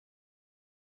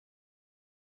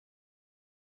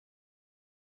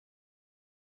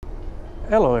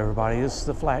Hello everybody, this is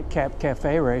the Flat Cap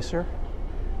Cafe Racer.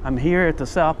 I'm here at the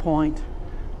South Point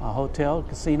Hotel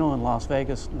Casino in Las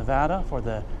Vegas, Nevada for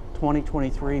the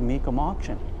 2023 Mecum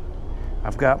auction.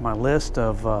 I've got my list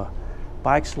of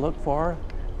bikes to look for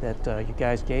that you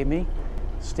guys gave me.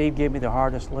 Steve gave me the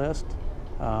hardest list.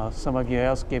 Some of you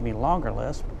else gave me a longer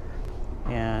list.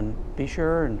 And be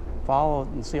sure and follow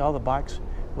and see all the bikes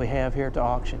we have here at the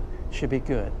auction. Should be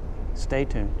good. Stay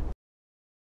tuned.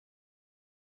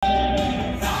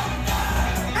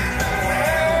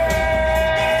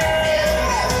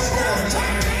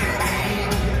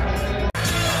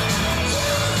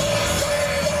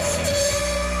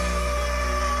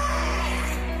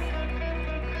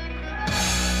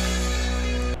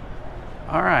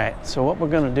 All right, so what we're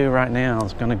going to do right now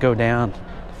is going to go down to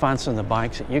find some of the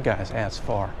bikes that you guys asked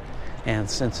for. And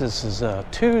since this is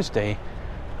Tuesday,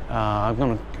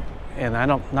 I'm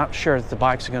not sure that the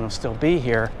bikes are going to still be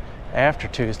here after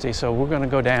Tuesday, so we're going to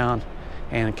go down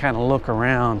and kind of look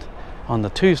around on the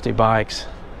Tuesday bikes.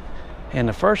 And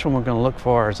the first one we're going to look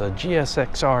for is a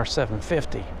GSXR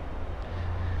 750.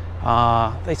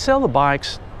 They sell the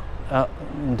bikes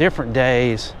different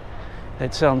days. They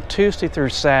sell them Tuesday through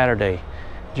Saturday.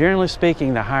 Generally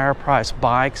speaking, the higher priced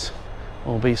bikes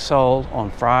will be sold on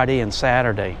Friday and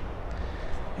Saturday.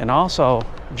 And also,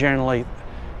 generally,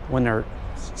 when they're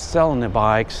selling the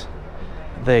bikes,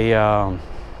 the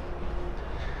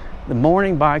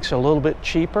morning bikes are a little bit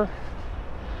cheaper.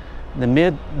 The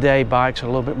midday bikes are a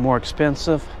little bit more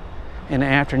expensive, and the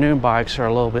afternoon bikes are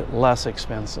a little bit less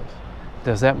expensive.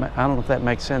 I don't know if that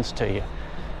makes sense to you,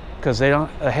 because they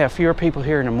have fewer people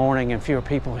here in the morning and fewer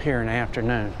people here in the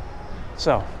afternoon.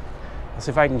 So let's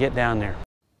see if I can get down there.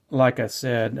 Like I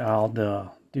said, I'll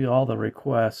do all the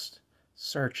request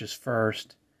searches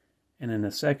first, and in the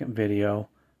second video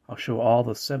I'll show all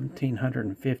the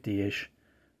 1750-ish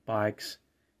bikes,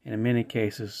 and in many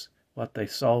cases what they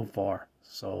sold for.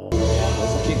 So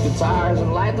let's kick the tires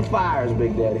and light the fires,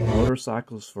 Big Daddy.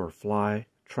 Motorcycles for Fly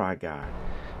Try Guide.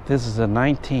 This is a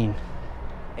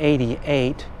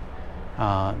 1988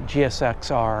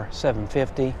 GSXR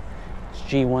 750. It's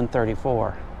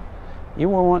G134. You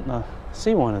were wanting to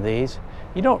see one of these.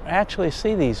 You don't actually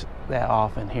see these that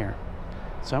often here.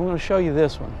 So I'm going to show you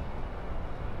this one.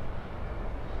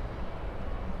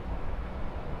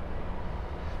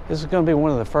 This is going to be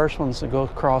one of the first ones to go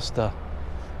across the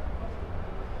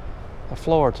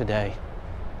floor today.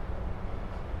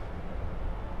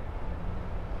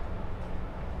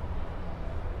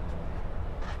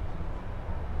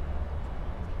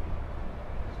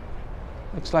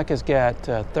 Looks like it's got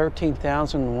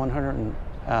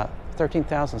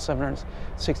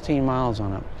 13,716 miles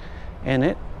on it. And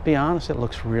to be honest, it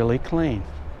looks really clean.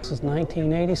 This is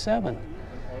 1987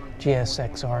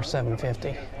 GSXR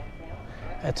 750.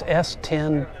 It's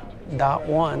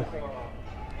S10.1.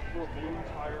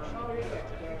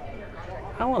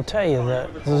 I want to tell you, the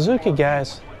Suzuki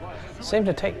guys seem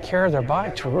to take care of their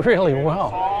bikes really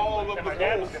well.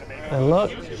 The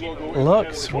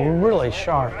looks really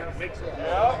sharp.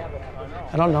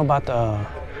 I don't know about the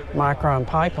micron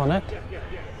pipe on it.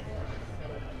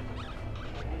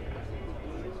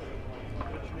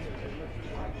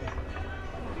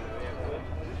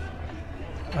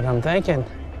 But I'm thinking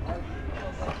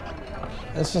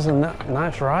this is a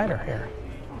nice rider here.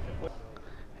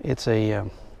 It's a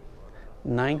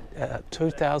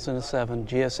 2007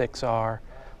 GSXR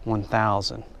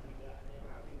 1000.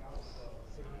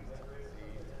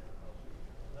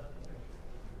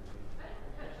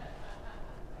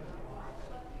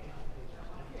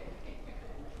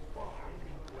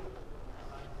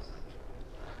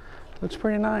 Looks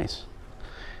pretty nice.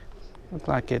 Looks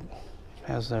like it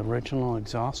has the original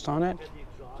exhaust on it.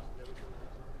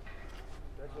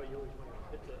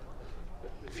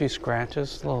 A few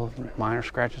scratches, little minor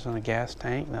scratches on the gas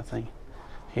tank, nothing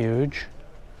huge.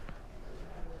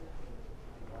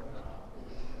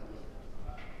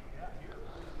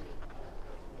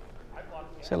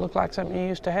 Does it look like something you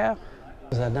used to have?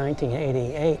 This is a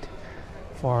 1988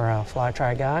 for Fly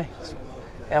Try Guy.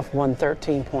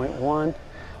 F113.1.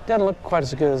 Doesn't look quite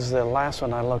as good as the last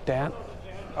one I looked at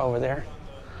over there,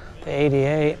 the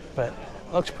 88, but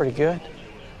looks pretty good.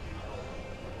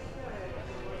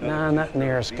 Nah, not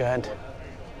near as good.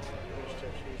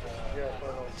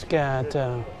 It's got,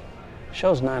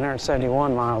 shows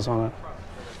 971 miles on it.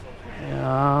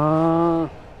 I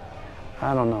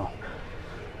don't know.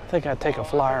 I think I'd take a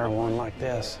flyer one like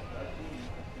this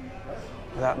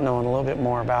without knowing a little bit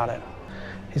more about it.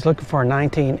 He's looking for a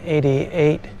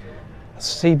 1988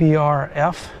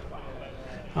 CBR-F.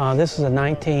 This is a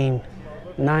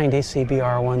 1990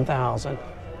 CBR1000.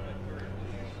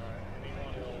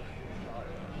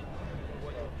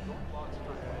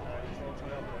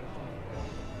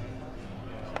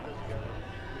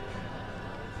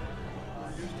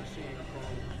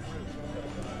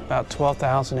 About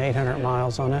 12,800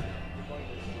 miles on it.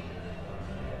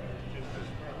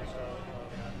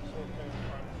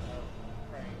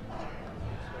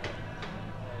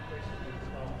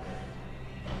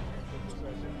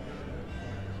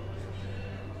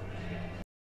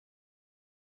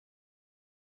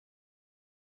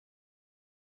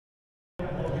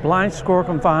 Blind squirrel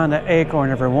can find an acorn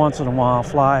every once in a while.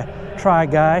 Try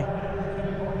guy.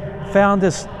 Found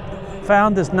this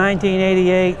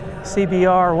 1988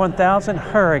 CBR1000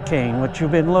 Hurricane, which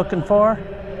you've been looking for,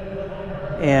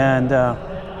 and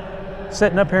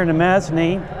sitting up here in the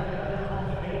mezzanine.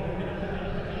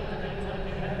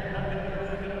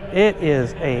 It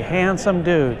is a handsome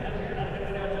dude.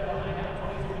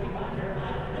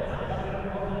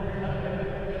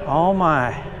 Oh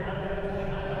my.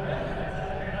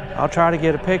 I'll try to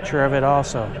get a picture of it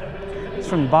also. It's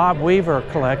from the Bob Weaver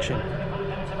collection.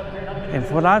 And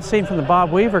from what I've seen from the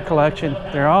Bob Weaver collection,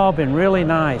 they're all been really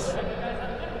nice.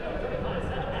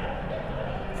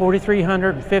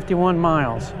 4,351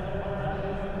 miles.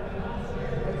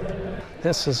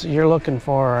 This is, you're looking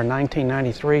for a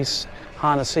 1993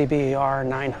 Honda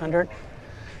CBR900.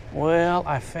 Well,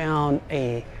 I found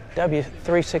a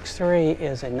W363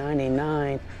 is a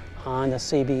 99 Honda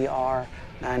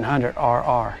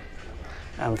CBR900RR.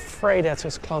 I'm afraid that's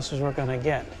as close as we're going to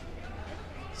get.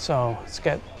 So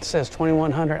it says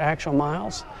 2,100 actual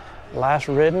miles. Last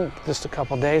ridden just a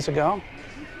couple days ago.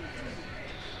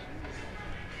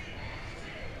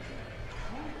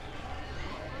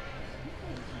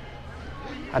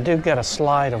 I do get a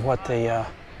slide of what the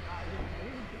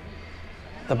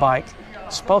bike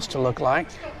is supposed to look like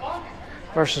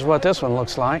versus what this one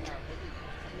looks like.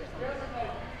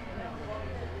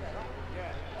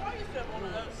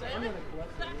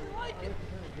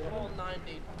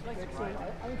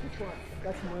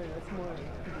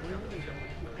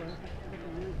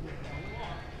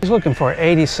 He's looking for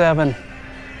 87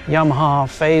 Yamaha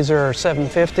FZR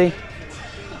 750,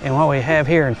 and what we have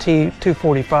here in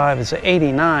T245 is an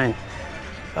 89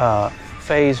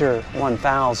 FZR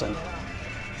 1000.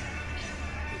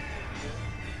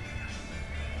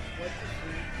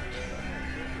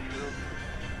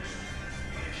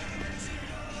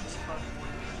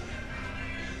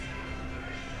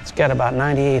 It's got about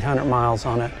 9,800 miles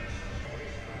on it.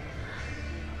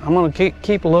 I'm going to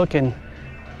keep looking,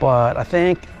 but I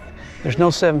think there's no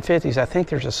 750s. I think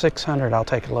there's a 600 I'll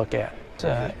take a look at. It's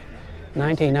a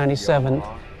 1997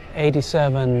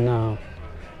 FZR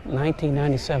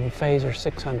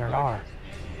 600R.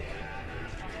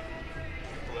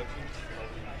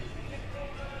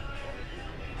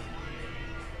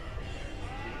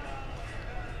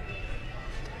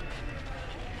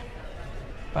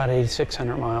 About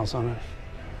 8,600 miles on it.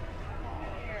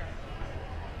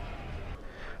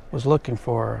 Was looking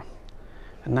for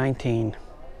a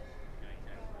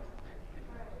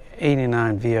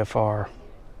 1989 VFR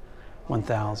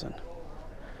 1000.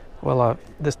 Well,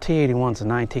 this T81's a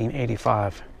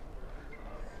 1985.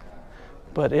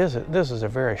 But this is a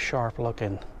very sharp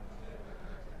looking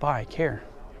bike here.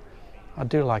 I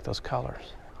do like those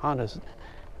colors. Honda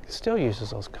still uses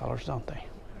those colors, don't they?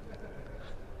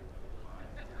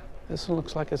 This one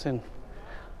looks like it's in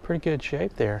pretty good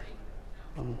shape there.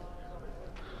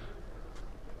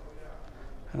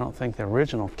 I don't think the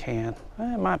original can.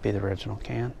 It might be the original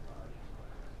can.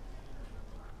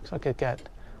 Looks like it got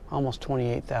almost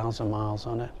 28,000 miles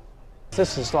on it.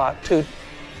 This is lot 2,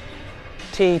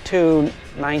 T2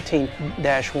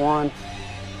 19-1.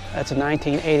 That's a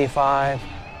 1985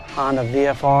 Honda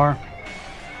VFR.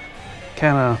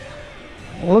 Kind of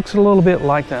looks a little bit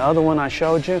like the other one I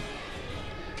showed you.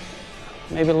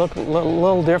 Maybe look a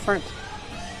little different.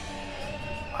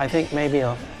 I think maybe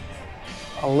a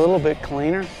little bit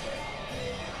cleaner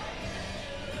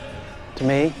to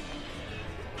me.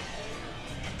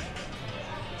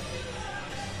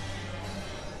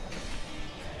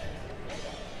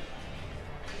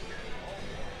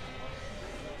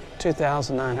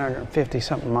 $2,950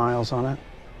 something miles on it.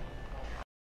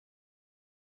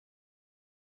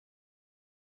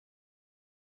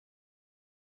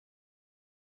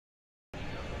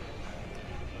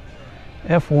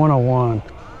 F101.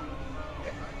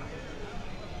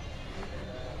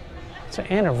 It's an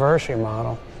anniversary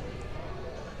model.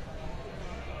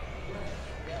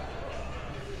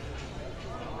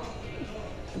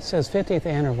 It says 50th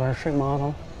anniversary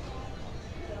model,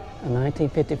 a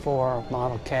 1954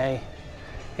 Model K.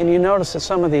 And you notice that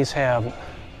some of these have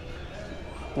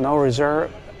no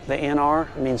reserve. The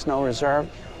NR means no reserve.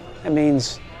 It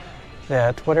means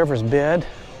that whatever's bid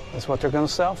is what they're going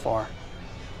to sell for.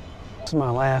 This is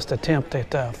my last attempt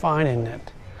at finding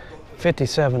that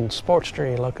 57 Sports Street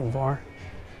you're looking for.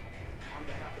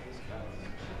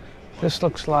 This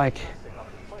looks like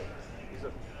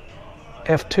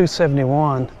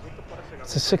F271.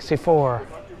 It's a 64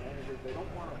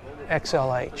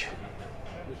 XLH.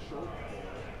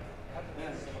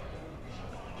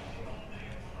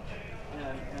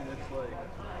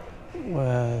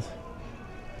 With,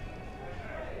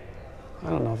 I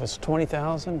don't know if it's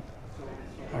 20,000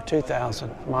 or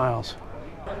 2,000 miles.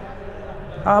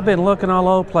 I've been looking all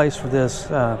over the place for this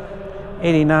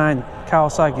 89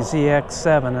 Kawasaki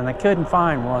ZX7 and I couldn't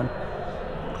find one.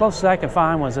 Closest I could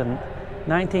find was a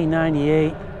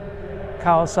 1998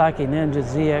 Kawasaki Ninja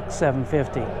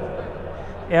ZX750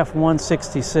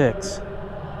 F166.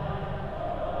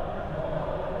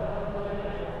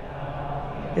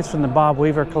 It's from the Bob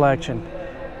Weaver collection,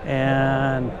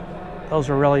 and those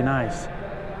are really nice.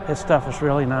 This stuff is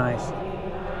really nice.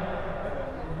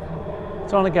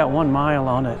 It's only got 1 mile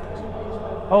on it.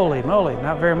 Holy moly,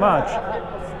 not very much.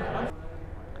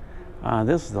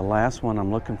 This is the last one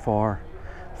I'm looking for.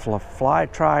 Fly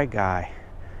Try Guy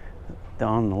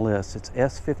on the list. It's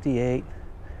S58.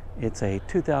 It's a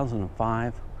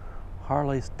 2005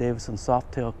 Harley-Davidson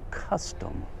Softail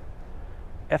Custom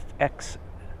FX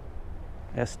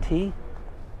ST,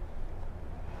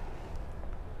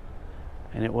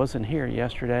 and it wasn't here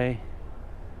yesterday,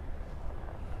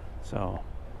 so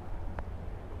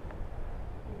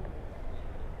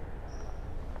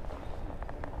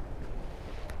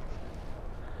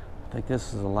I think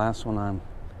this is the last one I'm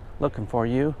looking for.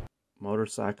 You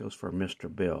Motorcycles for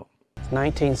Mr. Bill.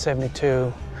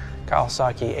 1972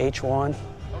 Kawasaki H1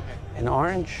 in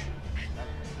orange.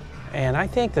 And I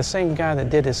think the same guy that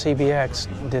did the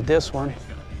CBX did this one.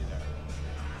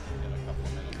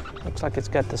 Looks like it's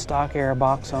got the stock air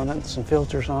box on it, some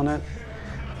filters on it.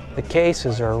 The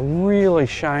cases are really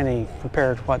shiny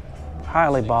compared to what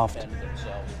highly buffed.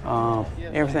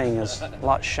 Everything is a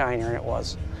lot shinier than it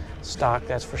was stock,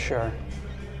 that's for sure.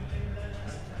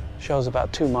 Shows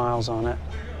about 2 miles on it.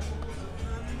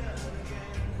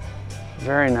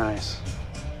 Very nice.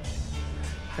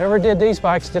 Whoever did these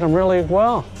bikes did them really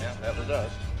well. Yeah, that was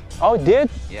us. Oh, it did?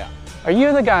 Yeah. Are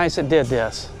you the guys that did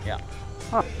this? Yeah.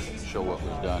 Huh. Show what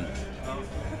was done.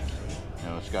 You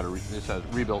know, it's got this has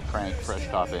rebuilt crank, fresh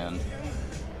top end.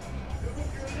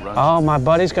 Runs. Oh, my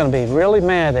buddy's going to be really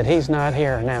mad that he's not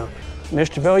here now.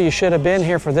 Mr. Bill, you should have been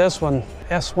here for this one.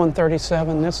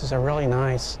 S137. This is a really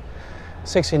nice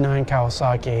 69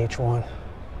 Kawasaki H1.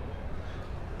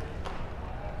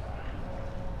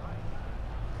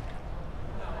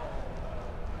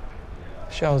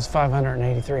 Shows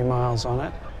 583 miles on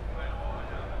it.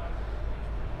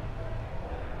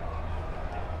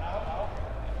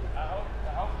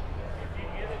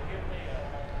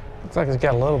 Looks like it's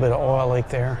got a little bit of oil leak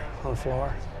there on the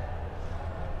floor.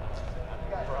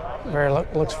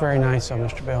 Looks very nice though,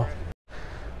 Mr. Bill.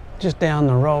 Just down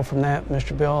the road from that,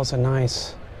 Mr. Bill, is a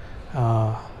nice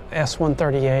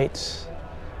S138. It's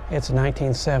a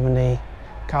 1970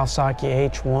 Kawasaki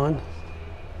H1.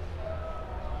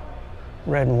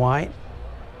 Red and white.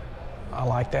 I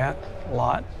like that a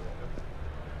lot.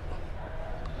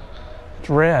 It's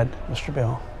red, Mr.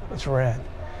 Bill. It's red.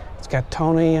 It's got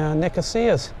Tony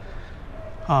Nicosia's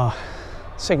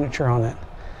signature on it.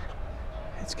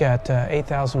 It's got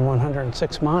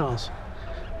 8,106 miles.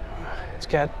 It's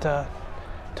got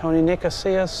Tony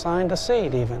Nicosia's signed a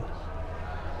seat even.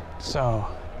 So,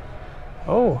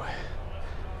 oh,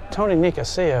 Tony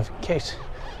Nicosia, in case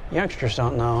youngsters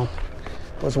don't know,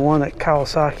 was one that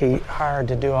Kawasaki hired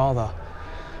to do all the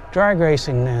drag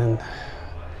racing and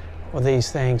with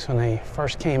these things when they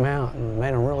first came out and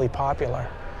made them really popular.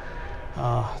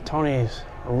 Tony's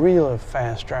a really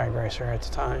fast drag racer at the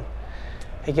time.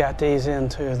 He got these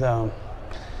into the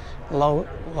low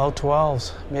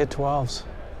 12s, mid 12s,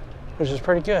 which is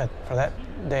pretty good for that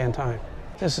day and time.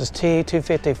 This is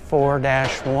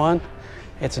T254-1.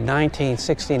 It's a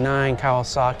 1969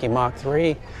 Kawasaki Mach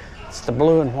 3. It's the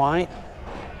blue and white.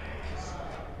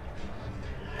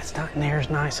 It's not near as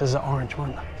nice as the orange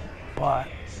one, but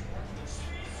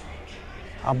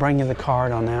I'll bring you the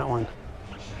card on that one.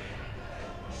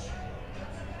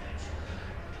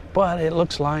 But it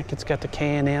looks like it's got the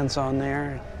K&Ns on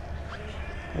there.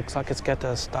 Looks like it's got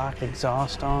the stock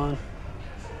exhaust on.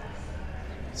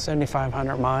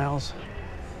 7,500 miles.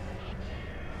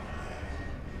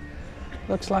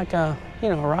 Looks like a, you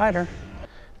know, a rider.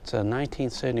 It's a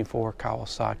 1974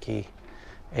 Kawasaki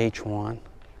H1.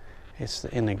 It's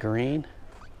in the green.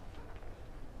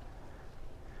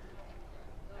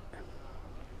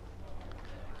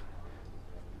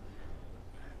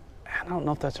 I don't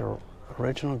know if that's a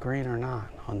original green or not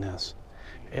on this.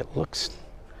 It looks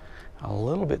a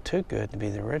little bit too good to be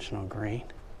the original green.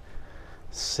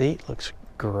 Seat looks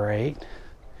great.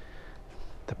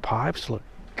 The pipes look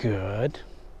good.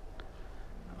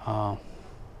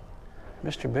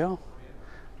 Mr. Bill,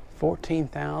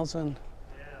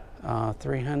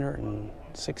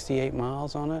 14,368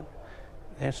 miles on it.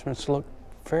 The instruments look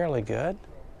fairly good.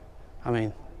 I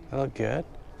mean, they look good.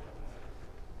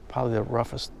 Probably the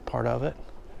roughest part of it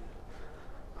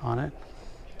on it.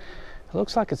 It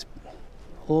looks like it's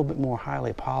a little bit more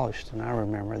highly polished than I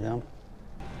remember them.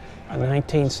 A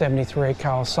 1973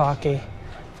 Kawasaki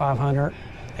 500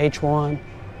 H1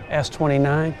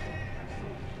 S29.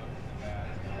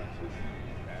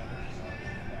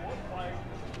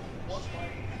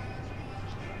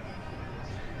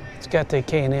 It's got the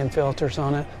K&N filters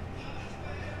on it.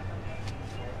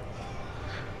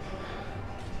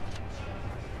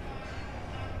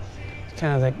 It's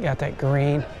kind of got that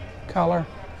green color.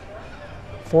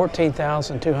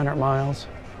 14,200 miles.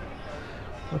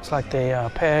 Looks like the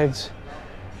pegs.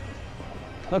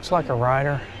 Looks like a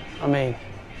rider. I mean,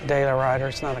 daily rider.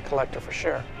 It's not a collector for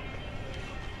sure.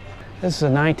 This is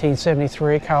a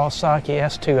 1973 Kawasaki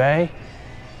S2A.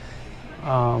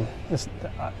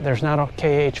 There's not a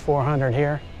KH400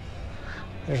 here.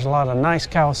 There's a lot of nice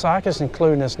Kawasaki's,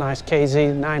 including this nice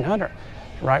KZ900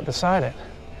 right beside it.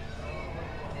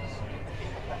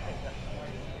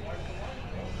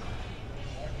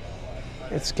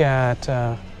 It's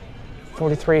got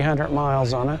 4,300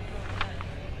 miles on it.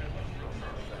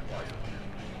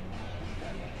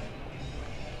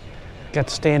 Got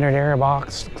the standard air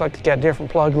box. Looks like it's got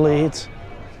different plug leads.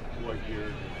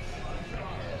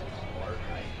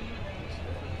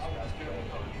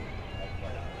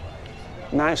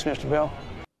 Nice, Mr. Bill.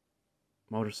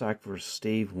 Motorcycle for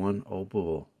Steve, 1 Old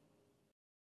Bull.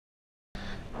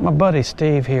 My buddy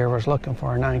Steve here was looking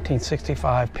for a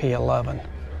 1965 P11.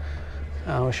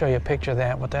 I'll show you a picture of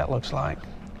that, what that looks like.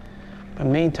 But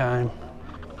meantime,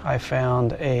 I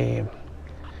found a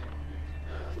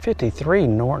 53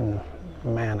 Norton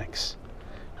Manx,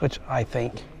 which I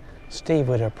think Steve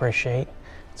would appreciate.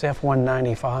 It's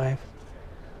F195.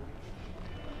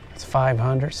 It's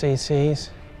 500 cc's.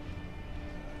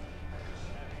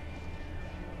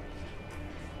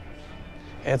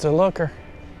 It's a looker.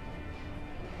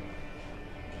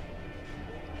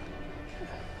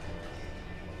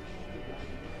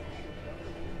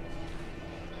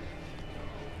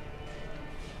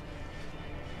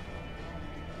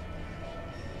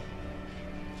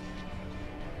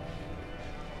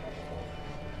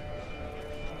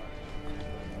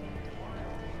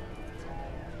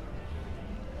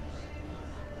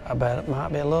 I bet it might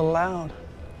be a little loud.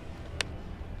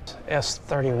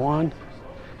 S31.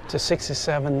 It's a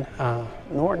 67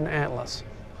 Norton Atlas.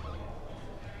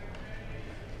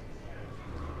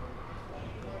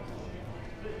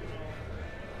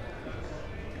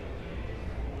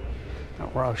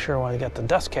 Not real sure why they got the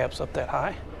dust caps up that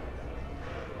high.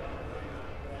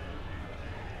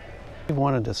 We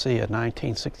wanted to see a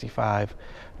 1965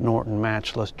 Norton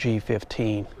Matchless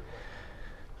G15.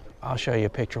 I'll show you a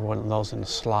picture of one of those in the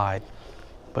slide.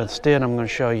 But instead I'm going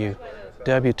to show you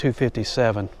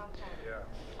W257,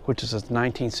 which is a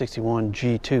 1961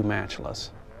 G2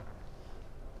 Matchless.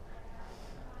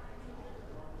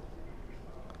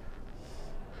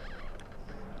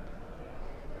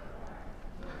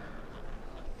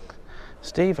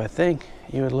 Steve, I think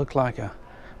you would look like a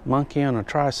monkey on a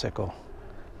tricycle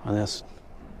on this,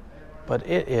 but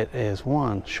it is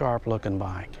one sharp looking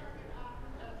bike.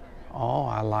 Oh,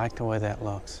 I like the way that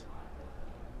looks.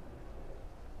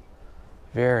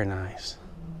 Very nice.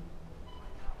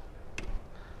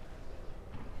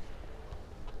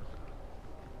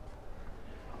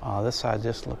 Oh, this side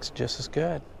just looks just as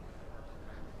good.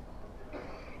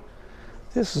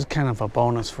 This is kind of a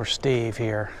bonus for Steve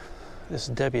here. This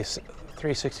is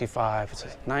W365. It's a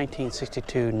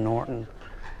 1962 Norton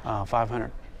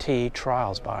 500T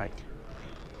Trials bike.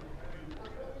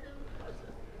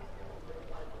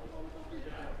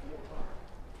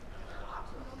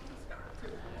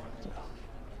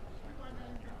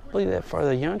 I believe that for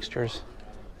the youngsters,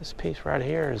 this piece right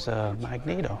here is a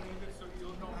Magneto.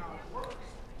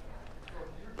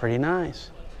 Pretty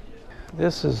nice.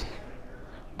 This is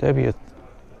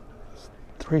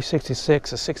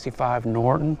W366, a 65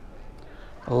 Norton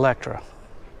Electra.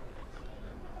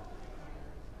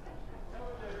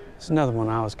 It's another one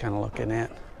I was kind of looking at.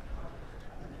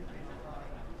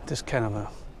 Just kind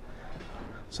of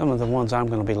some of the ones I'm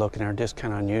going to be looking at are just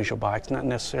kind of unusual bikes. Not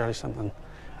necessarily something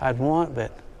I'd want,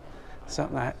 but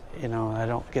something I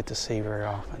don't get to see very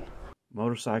often.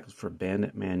 Motorcycles for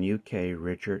Bandit Man UK,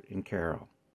 Richard and Carol.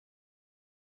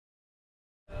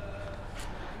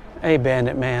 Hey,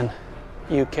 Bandit Man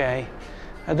UK.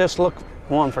 I just looked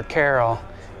one for Carol.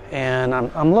 And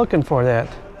I'm looking for that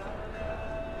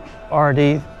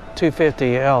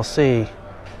RD350LC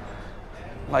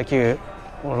like you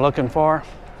were looking for.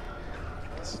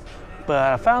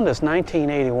 But I found this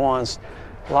 1981's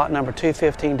lot number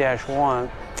 215-1.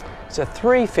 It's a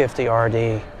 350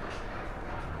 RD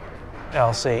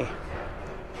LC.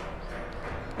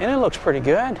 And it looks pretty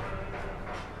good,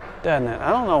 doesn't it? I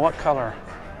don't know what color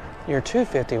your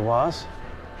 250 was.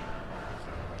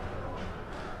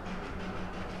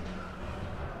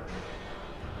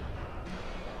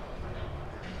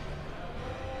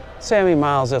 See how many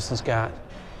miles this one's got.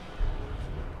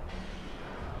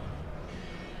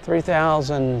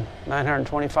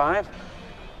 3,925.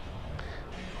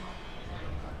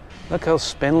 Look those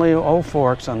spindly old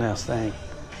forks on this thing.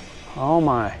 Oh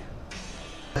my.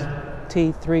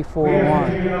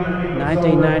 T341,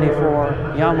 1994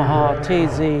 Yamaha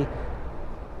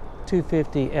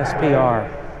TZR250 SPR.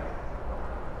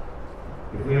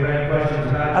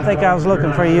 I think I was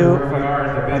looking for you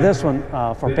for this one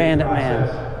for Bandit Man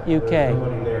UK.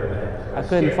 I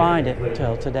couldn't find it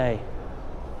until today.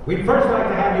 We'd first like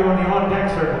to have you on the on-deck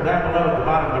circle down below at the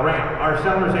bottom of the ramp. Our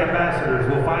sellers ambassadors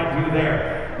will find you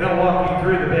there. They'll walk you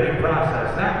through the bidding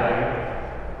process. That way,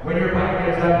 when your bike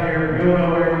gets up here, you'll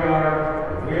know where we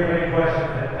are. If we have any questions,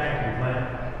 then thank you, Clint.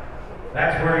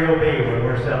 That's where you'll be when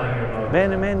we're selling your motorcycle.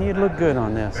 Bandit Man, you'd look good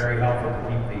on this. Very helpful to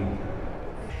keep the...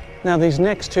 Now these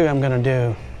next two I'm going to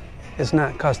do is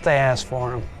not because they asked for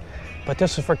them, but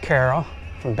this is for Carol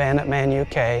from Bandit Man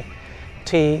UK,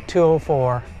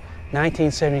 T204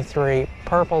 1973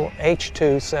 purple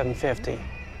H2 750.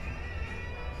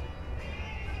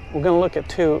 We're going to look at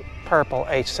two purple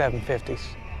H750s,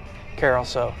 Carol,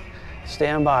 so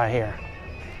stand by here.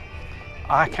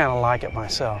 I kind of like it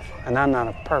myself, and I'm not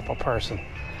a purple person.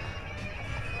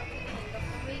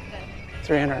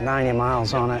 390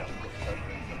 miles on it.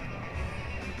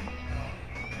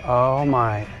 Oh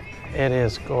my, it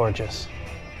is gorgeous.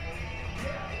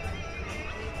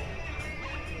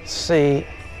 See,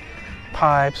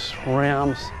 pipes,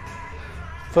 rims,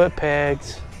 foot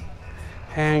pegs,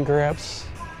 hand grips.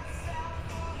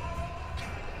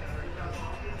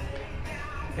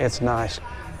 It's nice.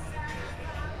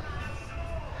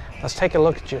 Let's take a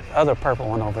look at your other purple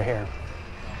one over here.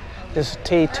 This is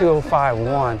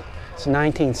T2051. It's a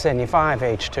 1975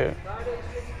 H2.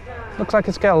 Looks like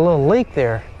it's got a little leak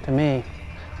there to me,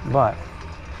 but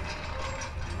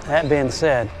that being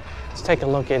said, let's take a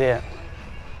look at it.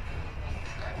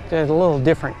 There's a little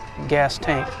different gas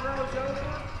tank.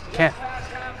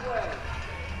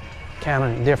 Kind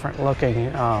of different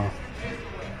looking.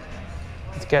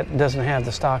 Doesn't have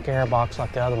the stock air box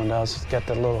like the other one does. It's got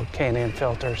the little K&N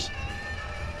filters.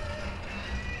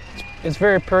 It's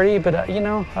very pretty, but you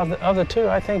know, of the two,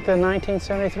 I think the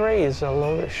 1973 is a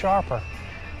little bit sharper.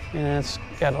 And it's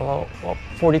got a little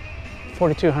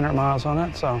 4,200 miles on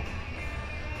it, so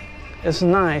it's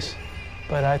nice.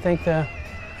 But I think that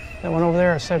one over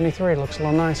there, 73, looks a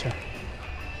little nicer.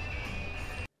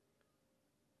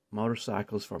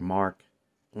 Motorcycles for Mark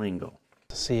Lingle.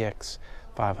 The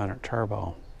CX500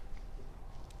 Turbo.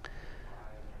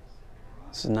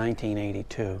 This is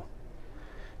 1982,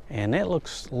 and it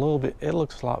looks a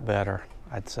lot better,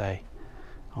 I'd say,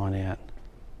 on it.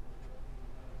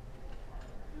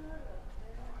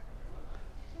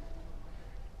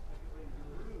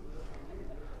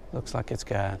 Looks like it's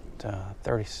got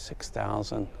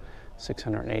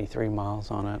 36,683 miles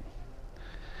on it.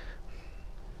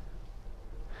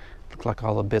 Looks like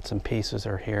all the bits and pieces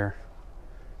are here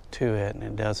to it, and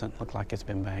it doesn't look like it's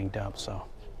been banged up. So,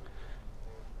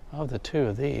 of the two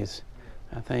of these,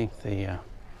 I think the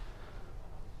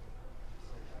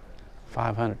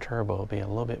 500 Turbo will be a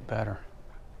little bit better.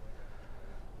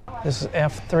 This is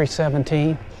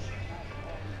F317.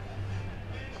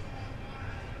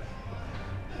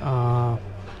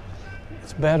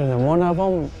 It's better than one of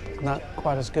them, not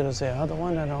quite as good as the other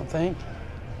one, I don't think.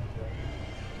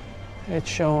 It's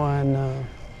showing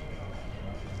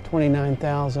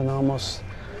 29,000, almost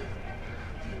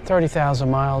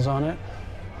 30,000 miles on it.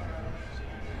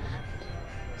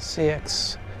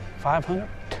 CX500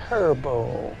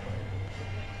 Turbo.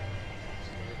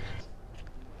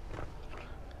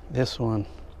 This one,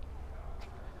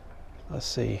 let's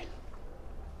see.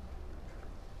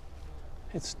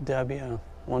 It's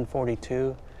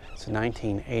W142. It's a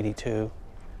 1982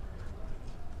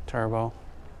 Turbo.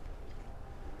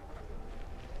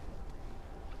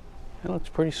 It looks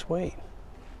pretty sweet.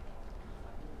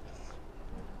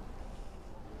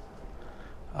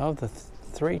 Of the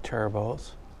three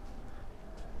turbos,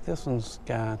 this one's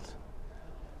got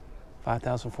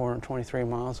 5,423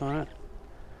 miles on it.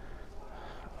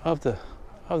 Of the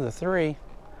three,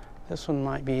 This one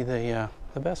might be the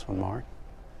best one, Mark.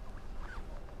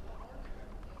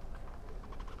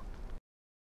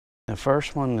 The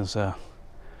first one is a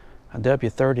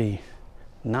W39.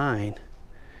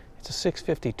 It's a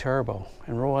 650 turbo,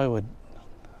 and Roy would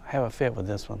have a fit with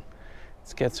this one.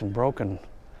 It's got some broken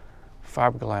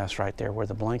fiberglass right there where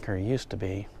the blinker used to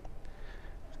be.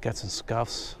 It's got some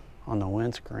scuffs on the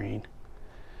windscreen.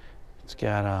 It's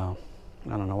got I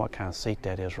don't know what kind of seat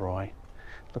that is, Roy.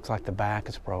 Looks like the back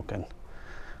is broken.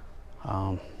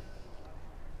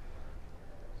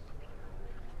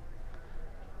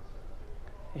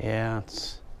 Yeah,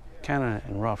 it's kind of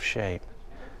in rough shape,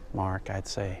 Mark, I'd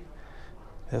say.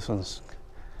 This one's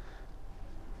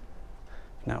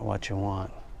not what you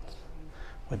want.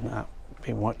 Would not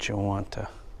be what you want to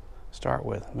start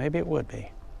with. Maybe it would be.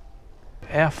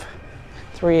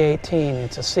 F318,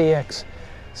 it's a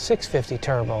CX650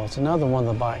 turbo. It's another one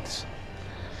of the bikes.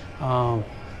 I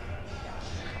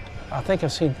think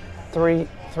I've seen three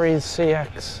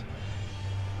CX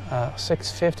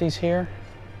 650s here.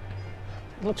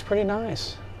 It looks pretty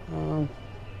nice.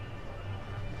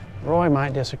 Roy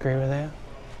might disagree with that.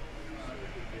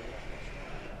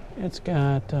 It's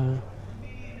got,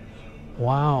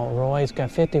 wow, Roy's got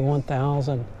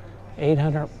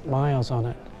 51,800 miles on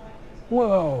it.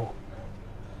 Whoa!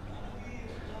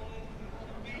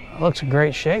 It looks in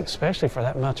great shape, especially for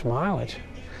that much mileage.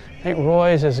 I think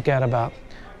Roy's has got about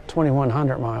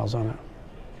 2,100 miles on it.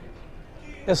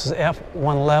 This is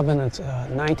F111. It's a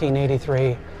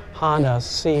 1983 Honda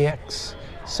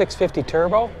CX650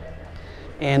 turbo.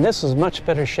 And this is much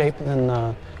better shape than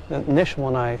the initial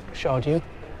one I showed you.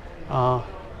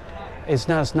 It's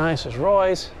not as nice as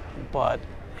Roy's, but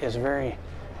is very,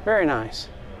 very nice.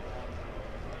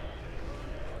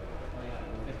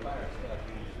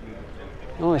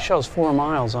 It only shows 4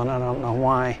 miles on it. I don't know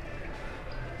why.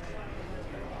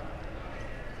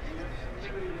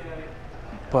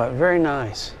 But very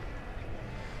nice.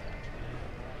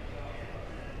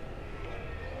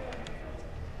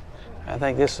 I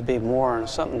think this would be more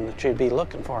something that you'd be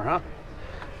looking for, huh?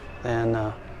 Than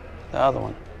the other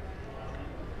one.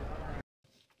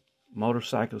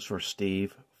 Motorcycles for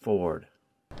Steve, Ford.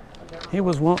 He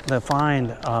was wanting to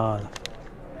find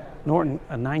Norton,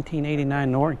 a 1989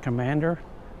 Norton Commander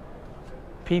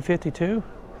P52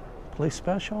 Police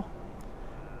Special,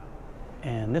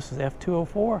 and this is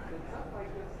F204,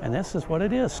 and this is what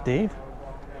it is, Steve.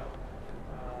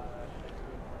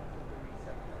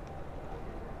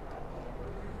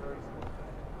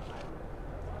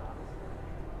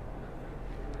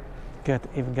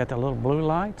 Even got the little blue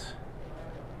lights.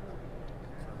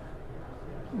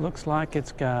 Looks like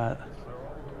it's got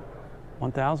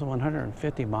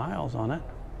 1,150 miles on it.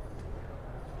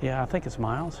 Yeah, I think it's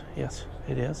miles. Yes,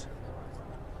 it is.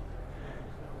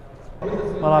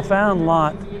 Well, I found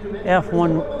lot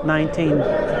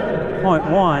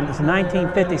F119.1. It's a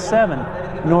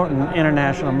 1957 Norton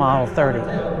International Model 30,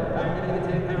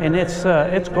 and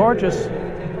it's gorgeous.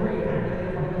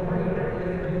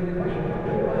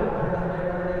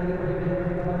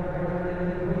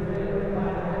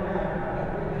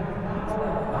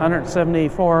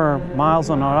 $174 miles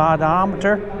on the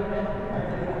odometer.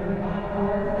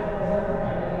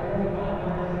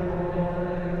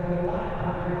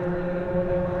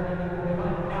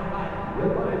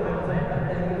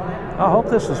 I hope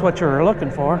this is what you're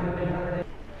looking for.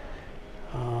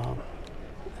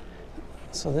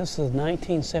 So this is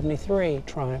 1973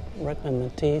 Triumph Redmond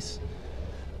Matisse.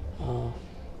 Looks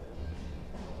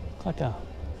like a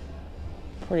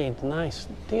pretty nice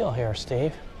deal here,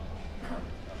 Steve.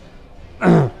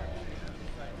 I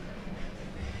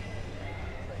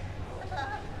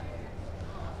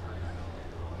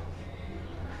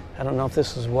don't know if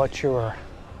this is what you were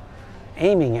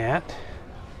aiming at.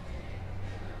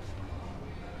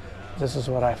 This is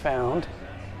what I found.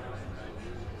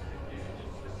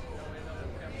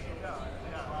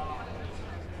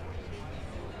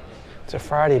 It's a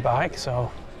Friday bike,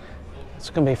 so it's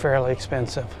going to be fairly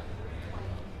expensive.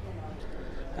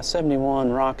 A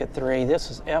 71 Rocket 3.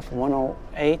 This is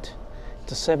F108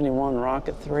 to 71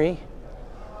 Rocket 3.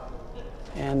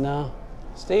 And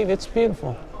Steve, it's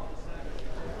beautiful.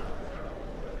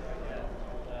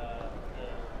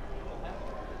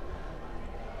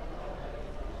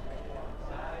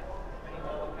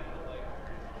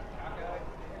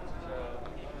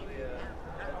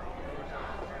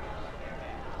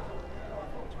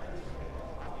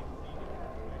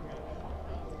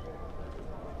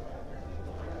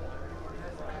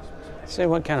 See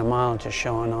what kind of mileage is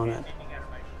showing on it.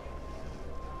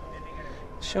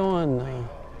 Showing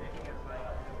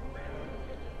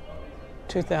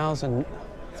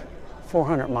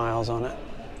 2,400 miles on it.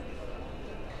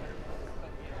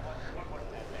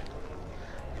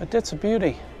 But it's a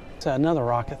beauty. It's another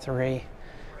Rocket 3.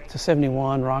 It's a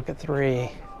 71 Rocket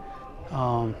 3.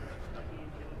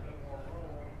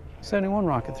 71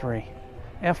 Rocket 3.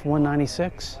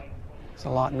 F196. It's a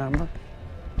lot number.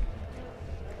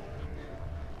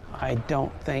 I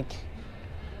don't think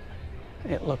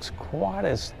it looks quite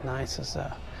as nice as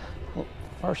the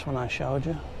first one I showed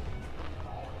you.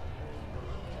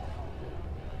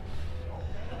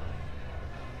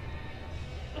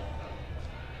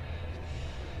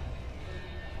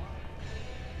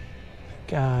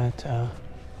 Got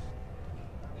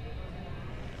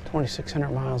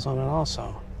 2,600 miles on it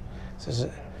also.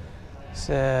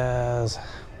 Says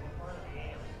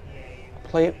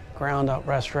complete ground up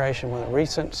restoration with a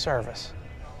recent service.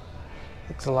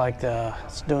 Looks like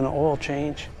it's doing an oil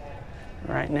change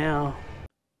right now.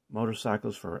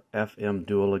 Motorcycles for FM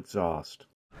dual exhaust.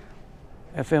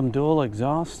 FM dual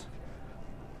exhaust.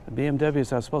 The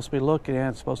BMWs I'm supposed to be looking at,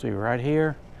 it's supposed to be right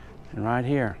here and right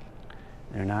here.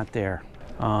 They're not there.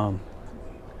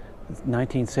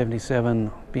 1977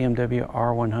 BMW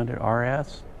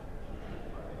R100RS.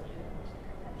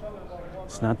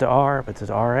 It's not the R, but it's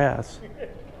RS.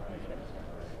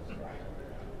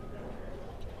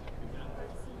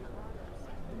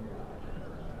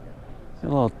 It's a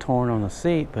little torn on the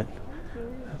seat, but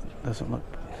doesn't look.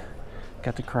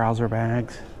 Got the Krauser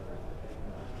bags.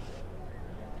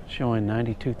 Showing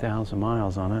 92,000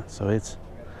 miles on it, so it's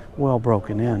well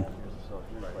broken in.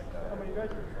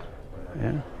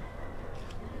 Yeah.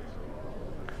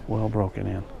 Well broken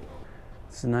in.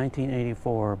 It's a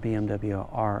 1984 BMW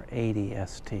R80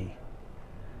 ST.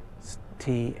 It's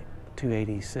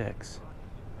T286.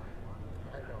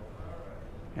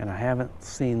 And I haven't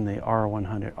seen the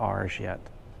R100Rs yet.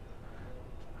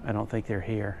 I don't think they're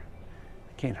here.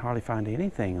 I can't hardly find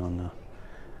anything on the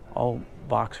old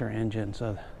boxer engines.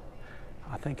 I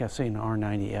think I've seen the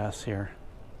R90S here.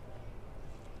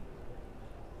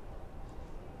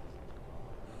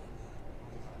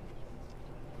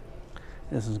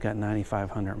 This has got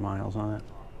 9,500 miles on it.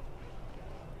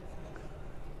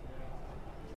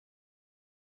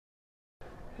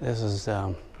 This is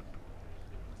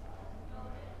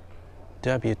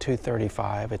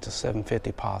W235. It's a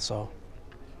 750 Paso.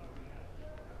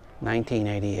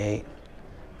 1988.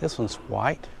 This one's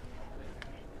white.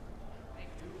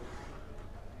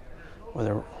 With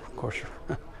of course,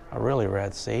 a really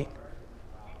red seat.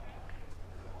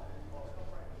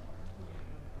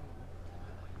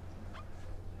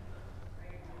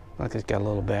 Like it's got a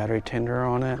little battery tender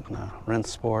on it, and a Rinse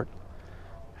Sport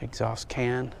exhaust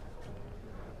can.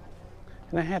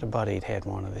 And I had a buddy that had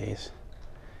one of these.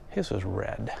 His was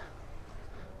red.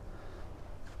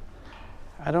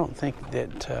 I don't think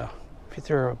that if you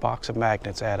threw a box of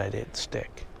magnets at it, it'd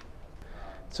stick.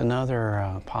 It's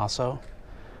another Paso,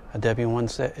 it's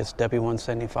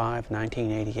W175,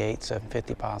 1988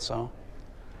 750 Paso.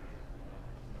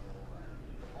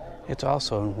 It's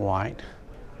also in white.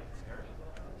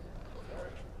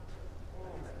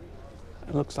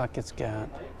 It looks like it's got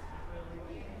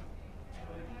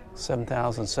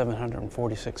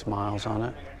 7,746 miles on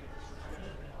it.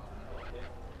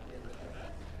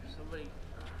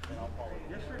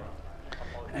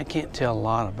 I can't tell a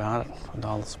lot about it with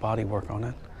all this body work on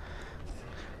it.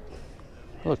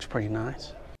 It looks pretty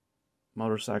nice.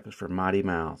 Motorcycles for Mighty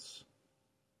Mouse.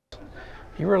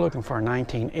 You were looking for a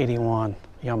 1981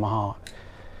 Yamaha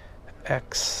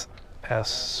XS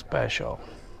Special.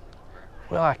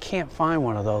 Well, I can't find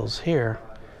one of those here.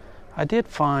 I did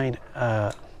find,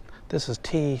 this is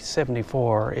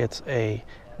T74. It's a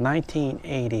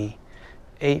 1980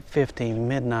 850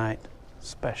 Midnight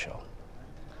Special.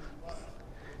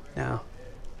 Now,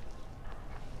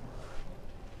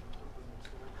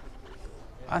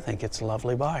 I think it's a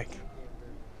lovely bike.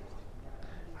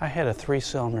 I had a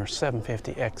 3-cylinder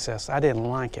 750 XS. I didn't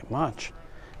like it much.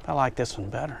 I like this one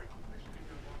better.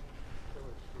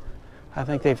 I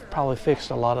think they've probably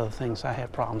fixed a lot of the things I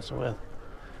had problems with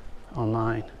on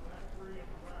mine.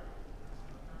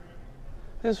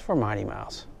 This is for Mighty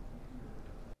Mouse.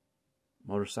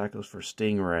 Motorcycles for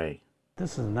Stingray.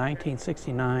 This is a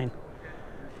 1969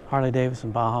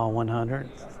 Harley-Davidson Baja 100,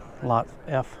 lot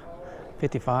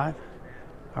F55.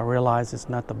 I realize it's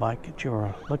not the bike that you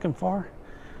were looking for,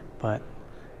 but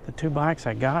the two bikes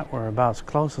I got were about as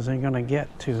close as you're going to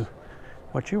get to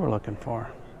what you were looking for.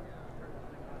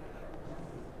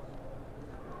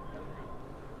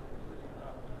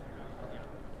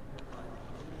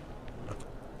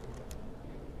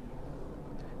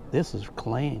 This is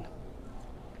clean.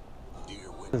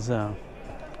 This is a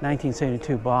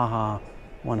 1972 Baja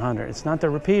 100. It's not the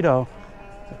Rapido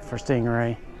for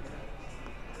Stingray.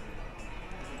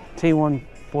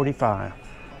 T145.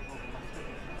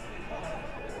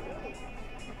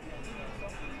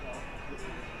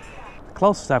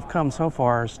 closest I've come so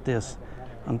far is this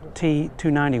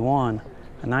T291,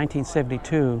 a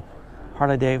 1972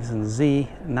 Harley-Davidson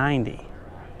Z90.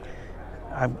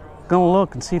 I'm gonna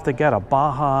look and see if they got a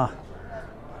Baja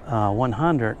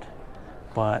 100,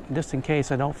 but just in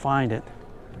case I don't find it,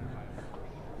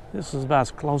 this is about as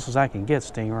close as I can get,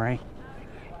 Stingray,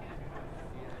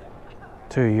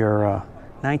 to your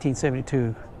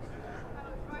 1972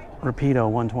 Rapido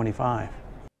 125.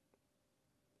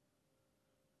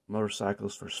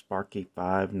 Motorcycles for Sparky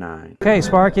 59. Okay,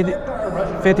 Sparky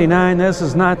 59. This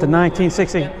is not the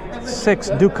 1966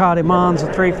 Ducati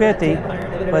Monza 350,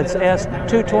 but it's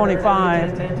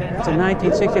S225. It's a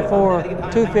 1964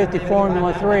 250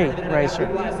 Formula 3 racer.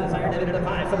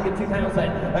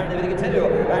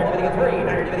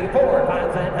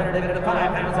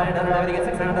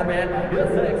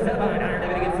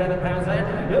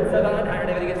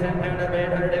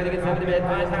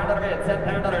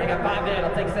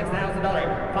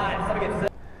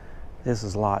 This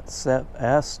is lot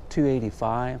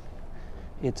S285.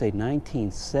 It's a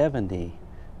 1970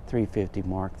 350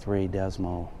 Mark III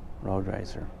Desmo road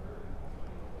racer.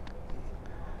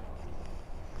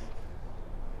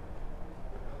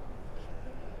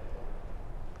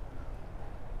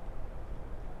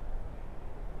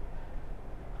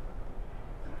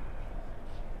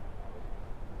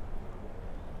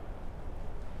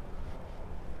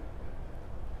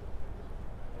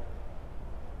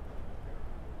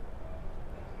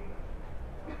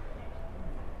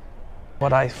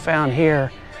 What I found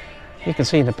here, you can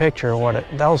see in the picture what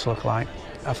those look like.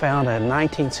 I found a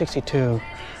 1962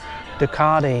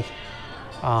 Ducati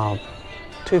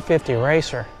 250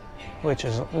 racer, which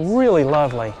is really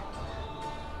lovely.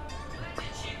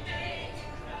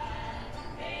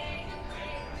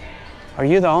 Are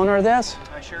you the owner of this?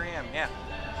 I sure am, yeah.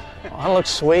 Well, that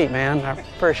looks sweet, man. I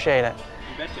appreciate it.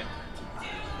 You betcha.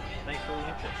 Thanks for the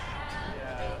interest.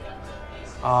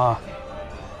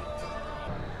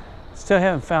 Still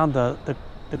haven't found the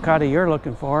Ducati you're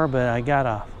looking for, but I got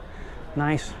a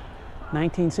nice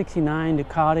 1969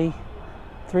 Ducati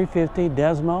 350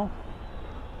 Desmo.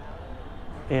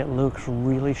 It looks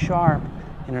really sharp,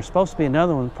 and there's supposed to be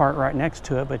another one parked right next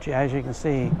to it, but as you can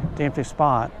see, the empty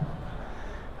spot.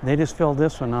 They just filled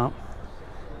this one up,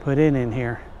 put it in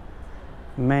here.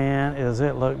 Man, does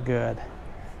it look good.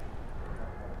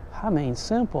 I mean,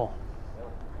 simple.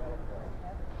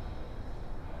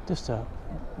 Just a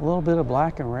little bit of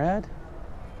black and red.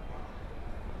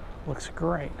 Looks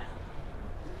great.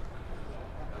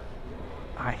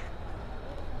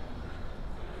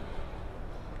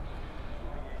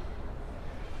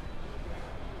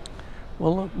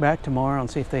 We'll look back tomorrow and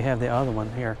see if they have the other one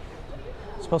here.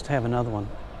 It's supposed to have another one.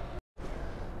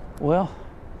 Well,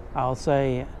 I'll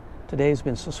say today's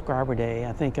been subscriber day.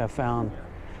 I think I found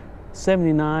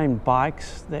 79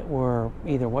 bikes that were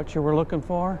either what you were looking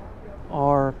for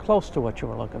or close to what you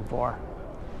were looking for.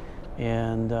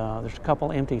 And there's a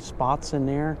couple empty spots in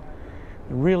there.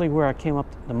 Really where I came up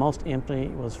the most empty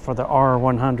was for the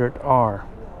R100R.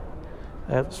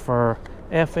 That's for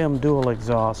FM dual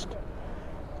exhaust.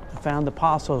 I found the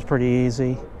Passos pretty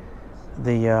easy.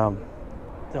 The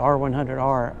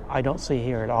R100R I don't see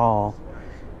here at all.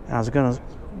 And I was going to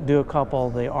do a couple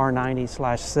of the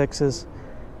R90/6s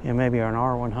and maybe an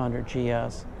R100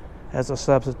 GS as a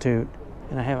substitute,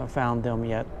 and I haven't found them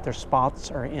yet. Their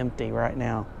spots are empty right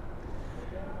now,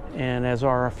 and as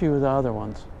are a few of the other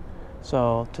ones.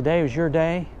 So today was your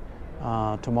day.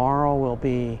 Tomorrow will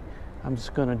be, I'm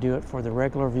just going to do it for the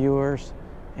regular viewers,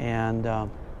 and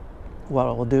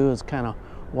what we'll do is kind of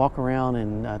walk around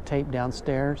and tape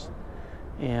downstairs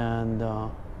and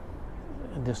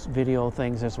just video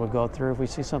things as we go through. If we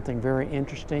see something very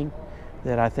interesting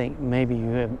that I think maybe you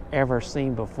have ever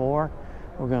seen before,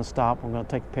 we're going to stop. We're going to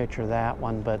take a picture of that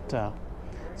one. But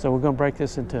so we're going to break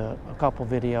this into a couple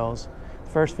videos. The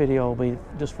first video will be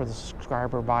just for the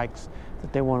subscriber bikes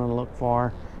that they want to look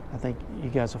for. I think you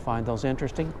guys will find those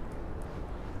interesting.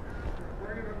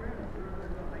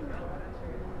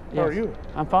 How are you?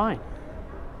 I'm fine.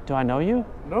 Do I know you?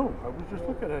 No, I was just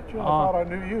looking at you. I thought I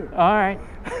knew you. All right.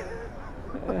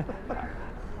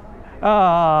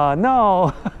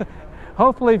 No.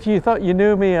 Hopefully if you thought you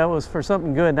knew me, it was for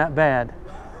something good, not bad.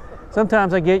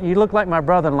 Sometimes I get, you look like my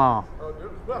brother-in-law.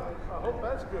 Well, I hope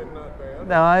that's good, not bad.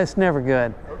 No, it's never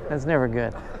good. Okay. That's never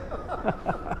good.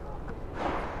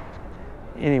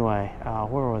 Anyway,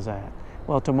 where was that?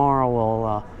 Well,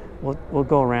 tomorrow we'll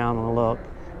go around and look.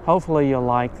 Hopefully you'll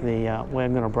like the way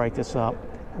I'm going to break this up,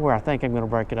 where I think I'm going to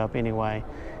break it up anyway.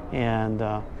 And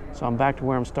so I'm back to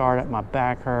where I'm started. My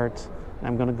back hurts. And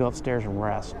I'm going to go upstairs and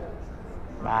rest.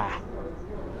 Bye.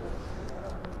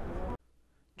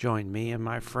 Join me and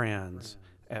my friends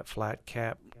at Flat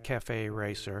Cap Cafe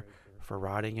Racer for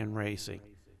riding and racing.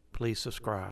 Please subscribe.